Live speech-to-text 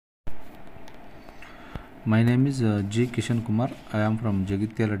My name is G. Kishan Kumar. I am from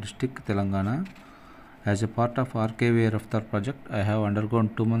Jagitiala district, Telangana. As a part of RKV Raftar project, I have undergone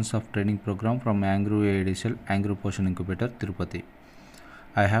 2 months of training program from Angro ADSL Angro Potion Incubator, Tirupati.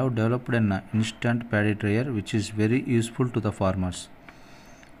 I have developed an instant paddy dryer which is very useful to the farmers.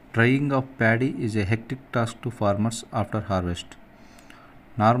 Drying of paddy is a hectic task to farmers after harvest.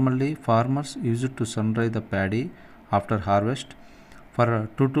 Normally, farmers use it to sun dry the paddy after harvest for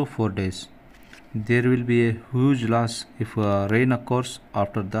 2 to 4 days. There will be a huge loss if rain occurs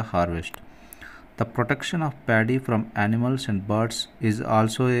after the harvest. The protection of paddy from animals and birds is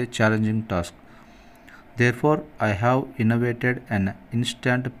also a challenging task. Therefore, I have innovated an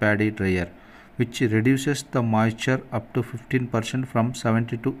instant paddy dryer which reduces the moisture up to 15% from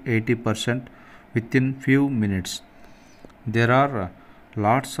 70 to 80% within few minutes. There are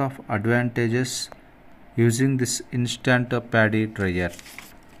lots of advantages using this instant paddy dryer.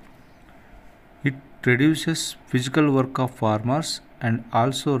 It reduces physical work of farmers and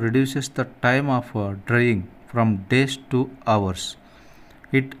also reduces the time of drying from days to hours.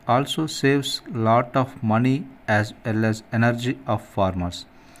 It also saves lot of money as well as energy of farmers.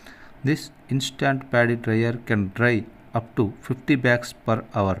 This instant paddy dryer can dry up to 50 bags per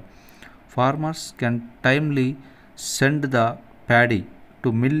hour. Farmers can timely send the paddy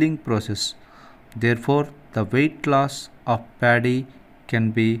to milling process. Therefore, the weight loss of paddy can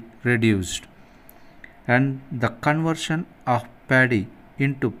be reduced and the conversion of paddy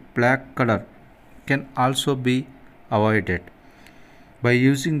into black color can also be avoided by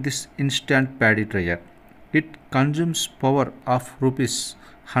using this instant paddy dryer. It consumes power of rupees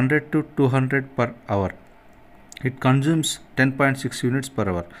 100 to 200 per hour. It consumes 10.6 units per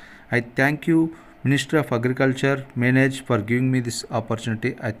hour. I thank you Ministry of Agriculture for giving me this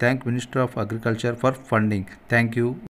opportunity. I thank Ministry of Agriculture for funding. Thank you.